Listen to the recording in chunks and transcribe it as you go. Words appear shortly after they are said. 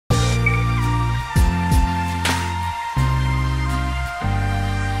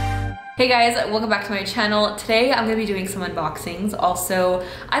Hey guys, welcome back to my channel. Today I'm gonna be doing some unboxings. Also,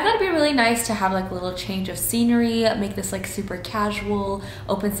 I thought it'd be really nice to have like a little change of scenery, make this like super casual,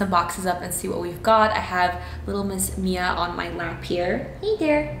 open some boxes up and see what we've got. I have little Miss Mia on my lap here. Hey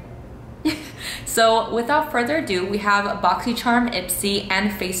there. So without further ado, we have Boxycharm, Ipsy,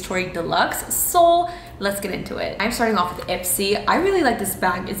 and Facetory Deluxe. So let's get into it. I'm starting off with Ipsy. I really like this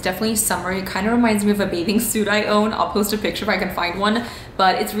bag. It's definitely summery. It kind of reminds me of a bathing suit I own. I'll post a picture if I can find one,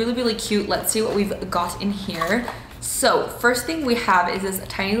 but it's really, really cute. Let's see what we've got in here. So first thing we have is this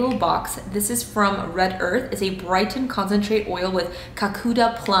tiny little box. This is from Red Earth. It's a Brighten concentrate oil with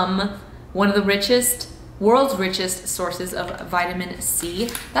Kakuda plum, one of the world's richest sources of vitamin C.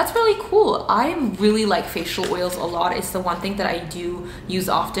 That's really cool. I really like facial oils a lot. It's the one thing that I do use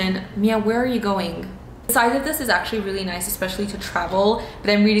often. Mia, where are you going? The size of this is actually really nice, especially to travel,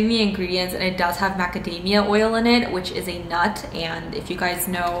 but I'm reading the ingredients and it does have macadamia oil in it, which is a nut. And if you guys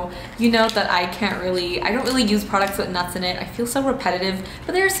know, you know that I don't really use products with nuts in it. I feel so repetitive,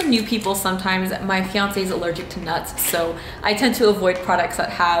 but there are some new people sometimes. My fiance is allergic to nuts, so I tend to avoid products that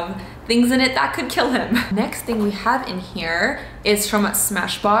have things in it that could kill him. Next thing we have in here is from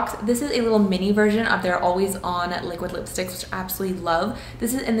Smashbox. This is a little mini version of their always on liquid lipsticks, which I absolutely love.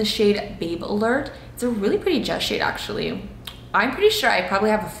 This is in the shade Babe Alert. It's a really pretty jet shade actually. I'm pretty sure I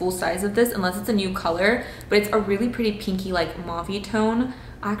probably have a full size of this unless it's a new color, but it's a really pretty pinky like mauve tone.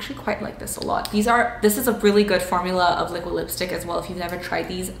 I actually quite like this a lot. This is a really good formula of liquid lipstick as well. If you've never tried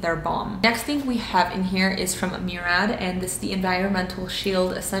these, they're bomb. Next thing we have in here is from Murad, and this is the Environmental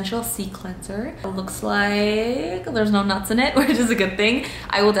Shield Essential C Cleanser. It looks like there's no nuts in it, which is a good thing.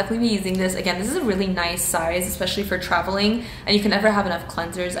 I will definitely be using this. Again, this is a really nice size, especially for traveling, and you can never have enough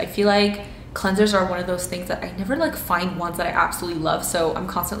cleansers. I feel like cleansers are one of those things that I never like find ones that I absolutely love, so I'm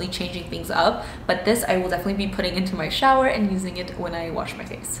constantly changing things up, but this I will definitely be putting into my shower and using it when I wash my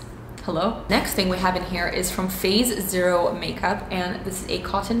face. Hello? Next thing we have in here is from Phase Zero Makeup, and this is a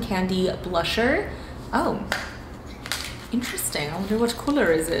cotton candy blusher. Oh, interesting. I wonder what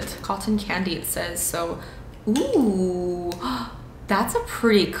color is it? Cotton candy it says, so ooh, that's a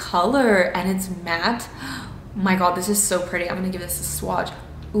pretty color and it's matte. My god, this is so pretty. I'm gonna give this a swatch.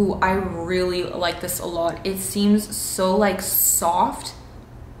 Ooh, I really like this a lot. It seems so like soft.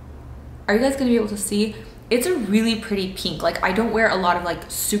 Are you guys gonna be able to see? It's a really pretty pink. Like I don't wear a lot of like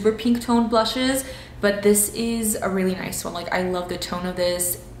super pink tone blushes, but this is a really nice one. Like I love the tone of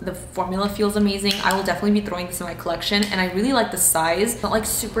this. The formula feels amazing. I will definitely be throwing this in my collection, and I really like the size. It's not like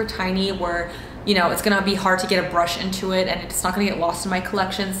super tiny where, you know, it's gonna be hard to get a brush into it and it's not gonna get lost in my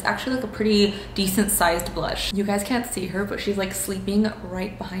collection. It's actually like a pretty decent sized blush. You guys can't see her, but she's like sleeping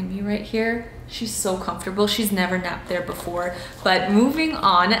right behind me right here. She's so comfortable. She's never napped there before. But moving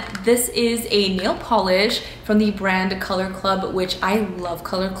on, this is a nail polish from the brand Color Club, which I love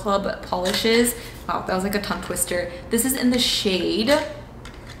Color Club polishes. Wow, that was like a tongue twister. This is in the shade,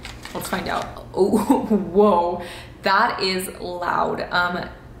 let's find out. Oh, whoa, that is loud.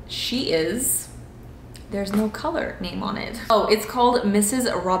 There's no color name on it. Oh, it's called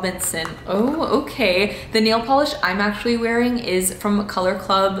Mrs. Robinson. Oh, okay. The nail polish I'm actually wearing is from Color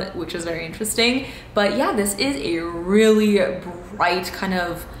Club, which is very interesting. But yeah, this is a really bright kind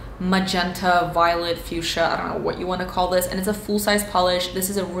of magenta, violet, fuchsia, I don't know what you want to call this, and it's a full-size polish. This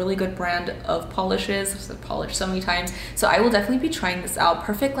is a really good brand of polishes. I've said polish so many times, so I will definitely be trying this out.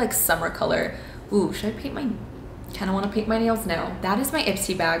 Perfect like summer color. Ooh, should I paint my... kind of want to paint my nails now. That is my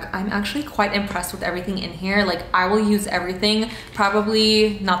Ipsy bag. I'm actually quite impressed with everything in here. Like I will use everything,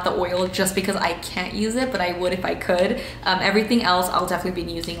 probably not the oil just because I can't use it, but I would if I could. Everything else I'll definitely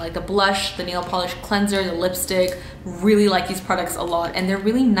be using, like the blush, the nail polish cleanser, the lipstick. Really like these products a lot, and they're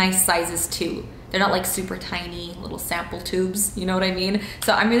really nice sizes too. They're not like super tiny little sample tubes, you know what I mean?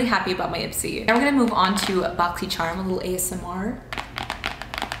 So I'm really happy about my Ipsy. Now we're gonna move on to Boxycharm, a little ASMR.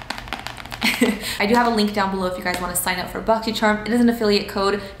 I do have a link down below if you guys want to sign up for Boxycharm. It is an affiliate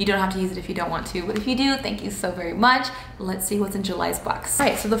code. You don't have to use it if you don't want to, but if you do, thank you so very much. Let's see what's in July's box. All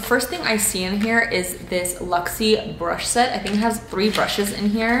right, so the first thing I see in here is this Luxie brush set. I think it has 3 brushes in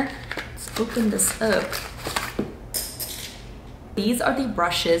here. Let's open this up. These are the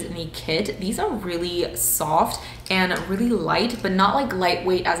brushes in the kit. These are really soft and really light, but not like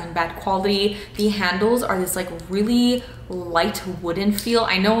lightweight as in bad quality. The handles are this like really light wooden feel.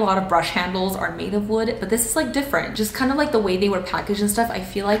 I know a lot of brush handles are made of wood, but this is like different. Just kind of like the way they were packaged and stuff. I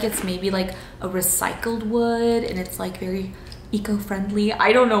feel like it's maybe like a recycled wood and it's like very eco-friendly.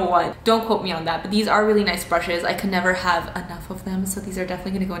 I don't know what. Don't quote me on that, but these are really nice brushes. I could never have enough of them, so these are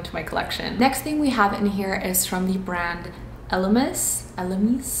definitely gonna go into my collection. Next thing we have in here is from the brand Elemis.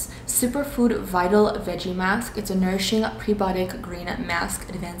 Superfood Vital Veggie Mask. It's a nourishing prebiotic green mask,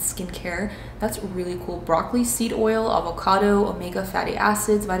 advanced skincare. That's really cool. Broccoli seed oil, avocado, omega fatty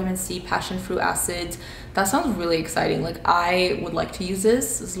acids, vitamin C, passion fruit acids. That sounds really exciting. Like, I would like to use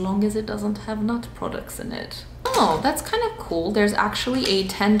this as long as it doesn't have nut products in it. Oh, that's kind of cool. There's actually a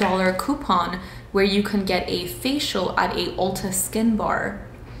 $10 coupon where you can get a facial at a Ulta Skin Bar.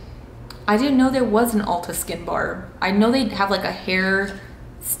 I didn't know there was an Ulta Skin Bar. I know they have like a hair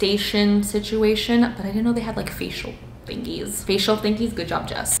station situation, but I didn't know they had like facial thingies. Facial thingies, good job,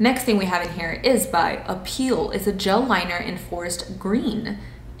 Jess. Next thing we have in here is by Appeal. It's a gel liner in forest green.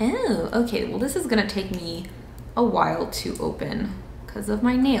 Oh, okay, well this is gonna take me a while to open because of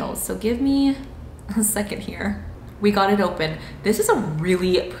my nails, so give me a second here. We got it open. This is a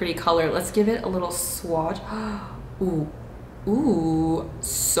really pretty color. Let's give it a little swatch. Ooh, ooh,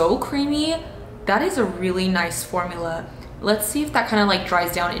 so creamy. That is a really nice formula. Let's see if that kind of like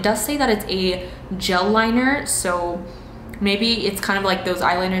dries down. It does say that it's a gel liner, so maybe it's kind of like those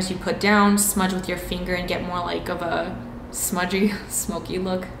eyeliners you put down, smudge with your finger and get more like of a smudgy, smoky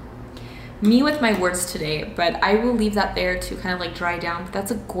look. Me with my words today, but I will leave that there to kind of like dry down. But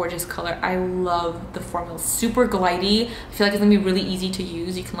that's a gorgeous color. I love the formula. Super glidey. I feel like it's gonna be really easy to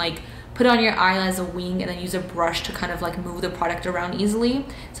use. You can like put it on your eye as a wing and then use a brush to kind of like move the product around easily.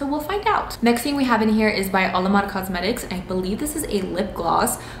 So we'll find out. Next thing we have in here is by Alamar Cosmetics, and I believe this is a lip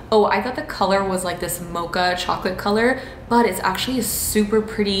gloss. Oh, I thought the color was like this mocha chocolate color, but it's actually a super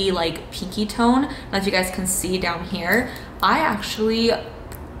pretty like pinky tone. I don't know if you guys can see down here. I have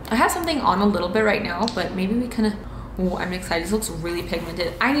something on a little bit right now, but maybe we can, oh, I'm excited. This looks really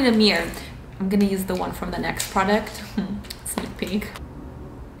pigmented. I need a mirror. I'm gonna use the one from the next product. Sneak peek.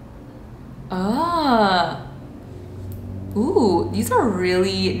 Ah, ooh, these are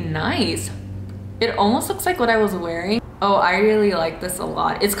really nice. It almost looks like what I was wearing. Oh, I really like this a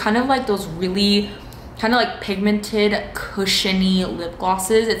lot. It's kind of like those really kind of like pigmented, cushiony lip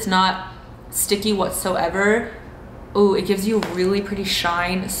glosses. It's not sticky whatsoever. Oh, it gives you a really pretty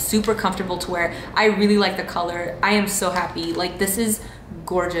shine, super comfortable to wear. I really like the color. I am so happy. Like, this is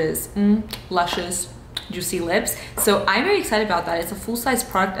gorgeous. Luscious, juicy lips. So I'm very excited about that. It's a full-size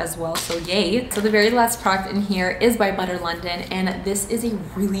product as well, so yay. So the very last product in here is by Butter London, and this is a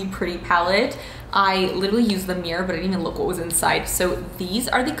really pretty palette. I literally used the mirror, but I didn't even look what was inside. So these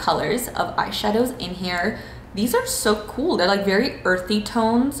are the colors of eyeshadows in here. These are so cool. They're like very earthy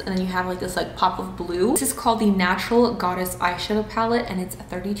tones, and then you have like this like pop of blue. This is called the Natural Goddess eyeshadow palette, and it's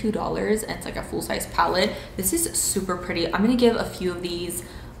 $32, and it's like a full-size palette. This is super pretty. I'm gonna give a few of these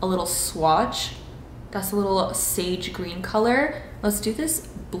a little swatch. That's a little sage green color. Let's do this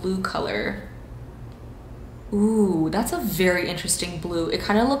blue color. Ooh, that's a very interesting blue. It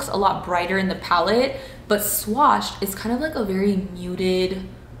kind of looks a lot brighter in the palette, but swatched, it's kind of like a very muted,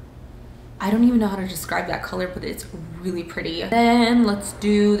 I don't even know how to describe that color, but it's really pretty. Then let's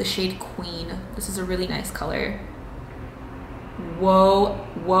do the shade Queen. This is a really nice color. Whoa,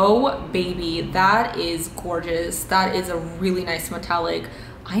 whoa, baby, that is gorgeous. That is a really nice metallic.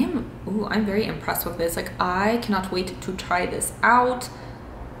 I'm very impressed with this. Like, I cannot wait to try this out.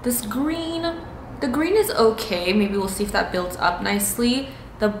 This green, the green is okay. Maybe we'll see if that builds up nicely.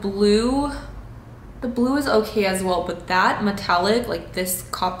 The blue is okay as well, but that metallic, like this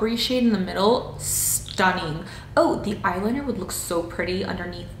coppery shade in the middle, stunning. Oh, the eyeliner would look so pretty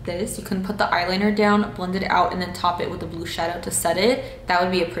underneath this. You can put the eyeliner down, blend it out, and then top it with the blue shadow to set it. That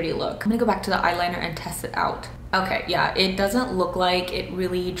would be a pretty look. I'm gonna go back to the eyeliner and test it out. Okay, yeah, it doesn't look like it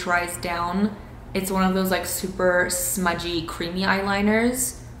really dries down. It's one of those like super smudgy, creamy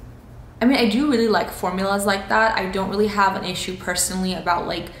eyeliners. I mean, I do really like formulas like that. I don't really have an issue personally about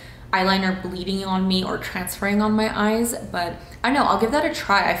like eyeliner bleeding on me or transferring on my eyes, but I don't know, I'll give that a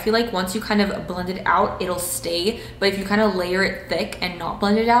try. I feel like once you kind of blend it out, it'll stay, but if you kind of layer it thick and not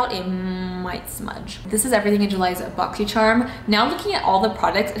blend it out, it might smudge. This is everything in July's Boxycharm. Now looking at all the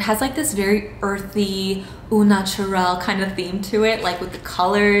products, it has like this very earthy, au naturel kind of theme to it, like with the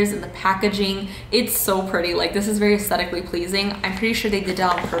colors and the packaging. It's so pretty. Like, this is very aesthetically pleasing. I'm pretty sure they did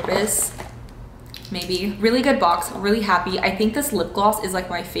that on purpose. Maybe. Really good box, really happy. I think this lip gloss is like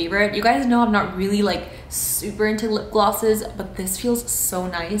my favorite. You guys know I'm not really like super into lip glosses, but this feels so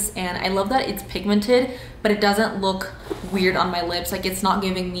nice, and I love that it's pigmented, but it doesn't look weird on my lips. Like, it's not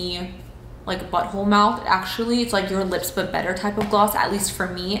giving me like butthole mouth. Actually, it's like your lips but better type of gloss, at least for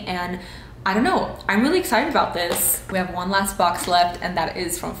me, and I don't know, I'm really excited about this. We have one last box left, and that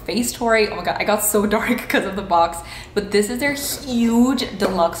is from Facetory. Oh my god, I got so dark because of the box, but this is their huge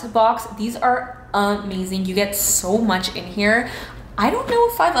deluxe box. These are amazing. You get so much in here. I don't know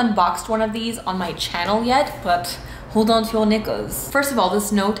if I've unboxed one of these on my channel yet, but hold on to your knickers. First of all,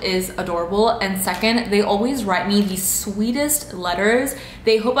 this note is adorable, and second, they always write me the sweetest letters.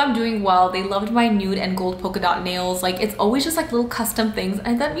 They hope I'm doing well. They loved my nude and gold polka dot nails. Like, it's always just like little custom things,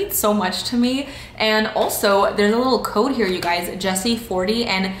 and that means so much to me. And also, there's a little code here, you guys, Jesi40,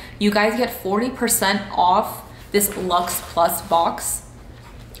 and you guys get 40% off this Luxe Plus box.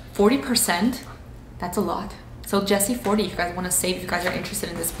 40%, that's a lot. So Jesi40, if you guys want to save, if you guys are interested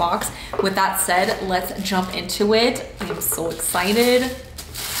in this box. With that said, let's jump into it. I'm so excited.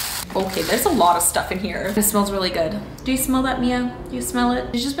 Okay, there's a lot of stuff in here. It smells really good. Do you smell that, Mia? Do you smell it?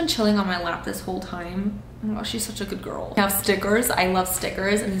 She's just been chilling on my lap this whole time. Oh, she's such a good girl. We have stickers. I love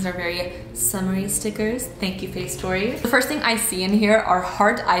stickers, and these are very summery stickers. Thank you, Facetory. The first thing I see in here are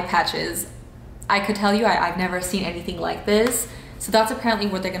heart eye patches. I could tell you I've never seen anything like this. So that's apparently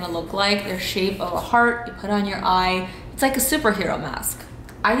what they're gonna look like. They're shape of a heart, you put on your eye. It's like a superhero mask.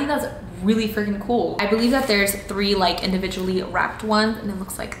 I think that's really freaking cool. I believe that there's 3 like individually wrapped ones, and it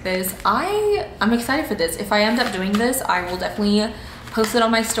looks like this. I'm excited for this. If I end up doing this, I will definitely post it on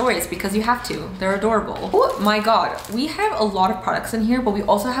my stories because you have to. They're adorable. Oh my God, we have a lot of products in here, but we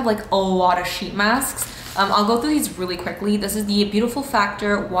also have like a lot of sheet masks. I'll go through these really quickly. This is the Beautiful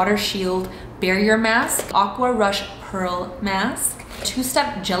Factor Water Shield Barrier Mask, Aqua Rush Pearl Mask,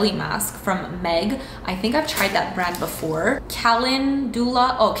 2-Step Jelly Mask from Meg. I think I've tried that brand before.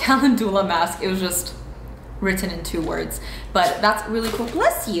 Calendula Mask. It was just written in 2 words, but that's really cool.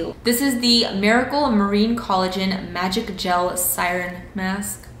 Bless you. This is the Miracle Marine Collagen Magic Gel Siren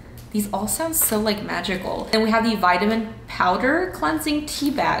Mask. These all sound so like magical. And we have the Vitamin Powder Cleansing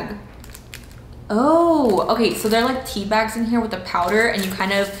Tea Bag. Oh, okay, so they're like tea bags in here with the powder, and you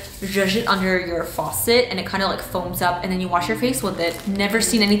kind of zhuzh it under your faucet and it kind of like foams up, and then you wash your face with it. Never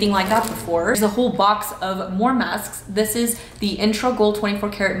seen anything like that before. There's a whole box of more masks. This is the Intra Gold 24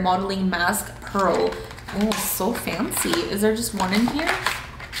 Karat Modeling Mask Pearl. Oh, so fancy. Is there just one in here?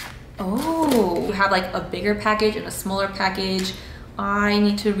 Oh, you have like a bigger package and a smaller package. I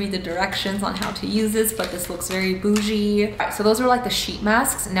need to read the directions on how to use this, but this looks very bougie. All right, so those are like the sheet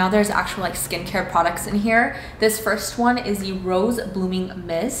masks. Now there's actual like skincare products in here. This first one is the Rose Blooming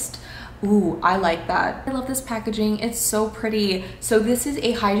Mist. Ooh, I like that. I love this packaging. It's so pretty. So this is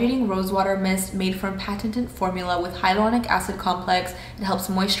a hydrating rosewater mist made from patented formula with hyaluronic acid complex. It helps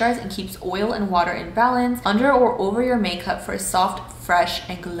moisturize and keeps oil and water in balance under or over your makeup for a soft, fresh,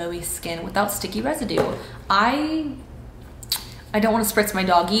 and glowy skin without sticky residue. I don't want to spritz my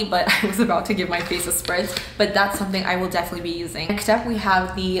doggy, but I was about to give my face a spritz, but that's something I will definitely be using. Next up, we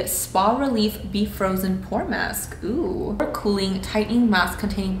have the Spa Relief Be Frozen Pore Mask. Ooh. Cooling, tightening mask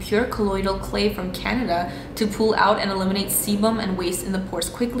containing pure colloidal clay from Canada to pull out and eliminate sebum and waste in the pores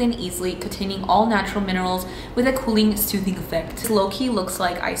quickly and easily, containing all natural minerals with a cooling, soothing effect. This low-key looks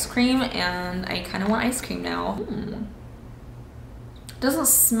like ice cream, and I kind of want ice cream now. Doesn't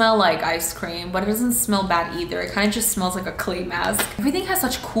smell like ice cream, but it doesn't smell bad either. It kind of just smells like a clay mask. Everything has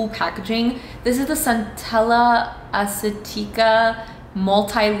such cool packaging. This is the Centella Acetica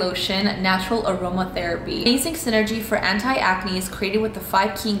Multi-Lotion Natural Aromatherapy. Amazing synergy for anti-acne is created with the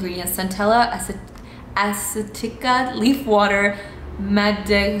 5 key ingredients: Centella Acetica, leaf water,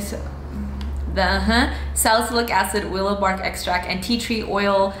 salicylic acid, willow bark extract, and tea tree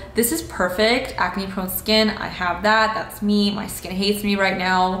oil. This is perfect. Acne prone skin, I have that. That's me. My skin hates me right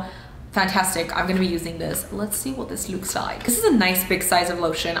now. Fantastic. I'm gonna be using this. Let's see what this looks like. This is a nice big size of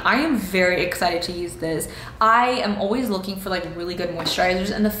lotion. I am very excited to use this. I am always looking for like really good moisturizers,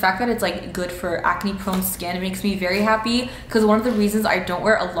 and the fact that it's like good for acne prone skin makes me very happy, because one of the reasons I don't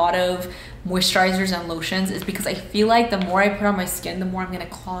wear a lot of moisturizers and lotions is because I feel like the more I put on my skin, the more I'm gonna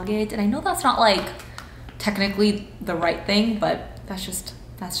clog it. And I know that's not like technically the right thing, but that's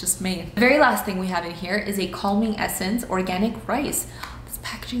just me. The very last thing we have in here is a Calming Essence Organic Rice. This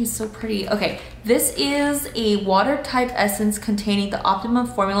packaging is so pretty. Okay, this is a water type essence containing the optimum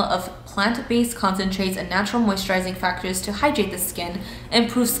formula of plant-based concentrates and natural moisturizing factors to hydrate the skin,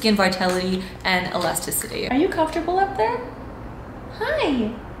 improve skin vitality and elasticity. Are you comfortable up there?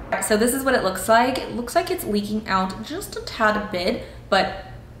 Hi. So this is what it looks like. It looks like it's leaking out just a tad bit, but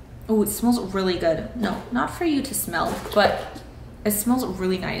oh, it smells really good. No, not for you to smell, but it smells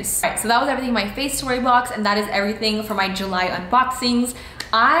really nice. All right, so that was everything in my Facetory box, and that is everything for my July unboxings.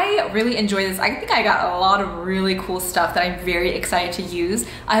 I really enjoyed this. I think I got a lot of really cool stuff that I'm very excited to use.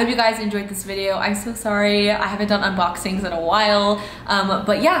 I hope you guys enjoyed this video. I'm so sorry I haven't done unboxings in a while.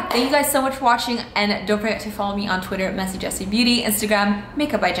 But yeah, thank you guys so much for watching, and don't forget to follow me on Twitter, mesijesibeauty, Instagram,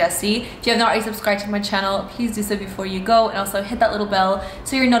 MAKEUPBYJESI. If you have not already subscribed to my channel, please do so before you go, and also hit that little bell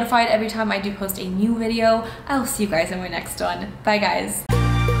so you're notified every time I do post a new video. I will see you guys in my next one. Bye guys.